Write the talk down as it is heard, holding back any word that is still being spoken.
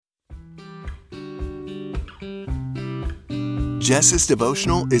Jess's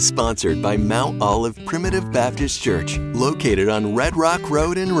devotional is sponsored by Mount Olive Primitive Baptist Church, located on Red Rock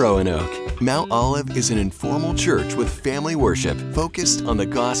Road in Roanoke. Mount Olive is an informal church with family worship focused on the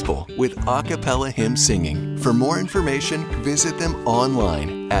gospel with a cappella hymn singing. For more information, visit them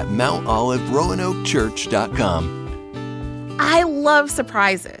online at mountoliveroanokechurch.com. I love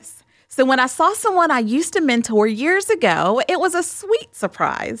surprises. So when I saw someone I used to mentor years ago, it was a sweet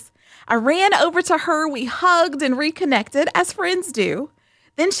surprise. I ran over to her, we hugged and reconnected as friends do.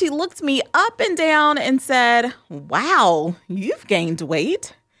 Then she looked me up and down and said, "Wow, you've gained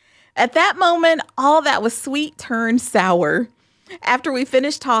weight." At that moment, all that was sweet turned sour. After we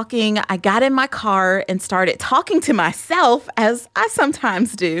finished talking, I got in my car and started talking to myself, as I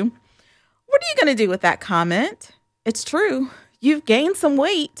sometimes do. What are you going to do with that comment? It's true. You've gained some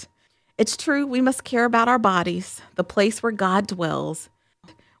weight. It's true. We must care about our bodies, the place where God dwells.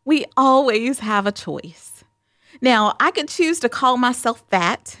 We always have a choice. Now, I could choose to call myself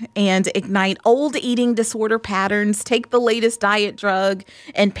fat and ignite old eating disorder patterns, take the latest diet drug,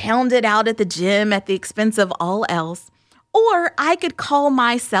 and pound it out at the gym at the expense of all else. Or I could call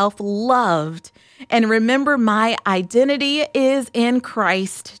myself loved and remember my identity is in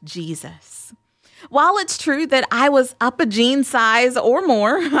Christ Jesus. While it's true that I was up a jean size or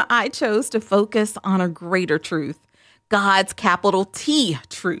more, I chose to focus on a greater truth. God's capital T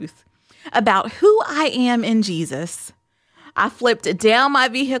truth about who I am in Jesus. I flipped down my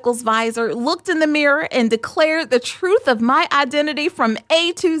vehicle's visor, looked in the mirror, and declared the truth of my identity from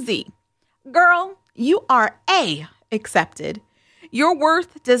A to Z. Girl, you are A accepted. Your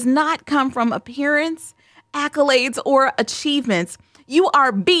worth does not come from appearance, accolades, or achievements. You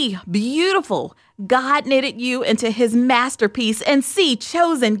are B, beautiful. God knitted you into his masterpiece. And C,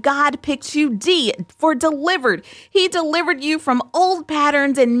 chosen. God picked you. D, for delivered. He delivered you from old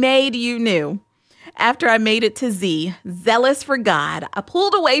patterns and made you new. After I made it to Z, zealous for God, I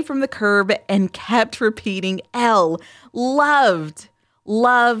pulled away from the curb and kept repeating L, loved,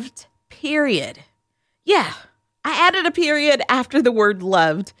 period. Yeah, I added a period after the word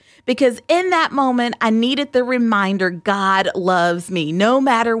loved because in that moment, I needed the reminder God loves me no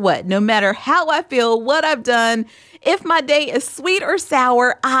matter what, no matter how I feel, what I've done. If my day is sweet or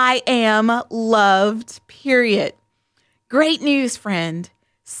sour, I am loved, period. Great news, friend.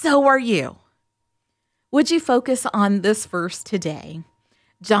 So are you. Would you focus on this verse today?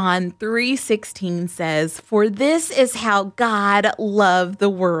 John 3:16 says, "For this is how God loved the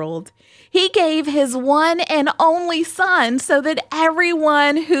world. He gave his one and only Son so that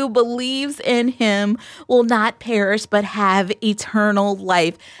everyone who believes in him will not perish but have eternal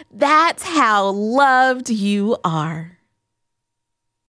life." That's how loved you are.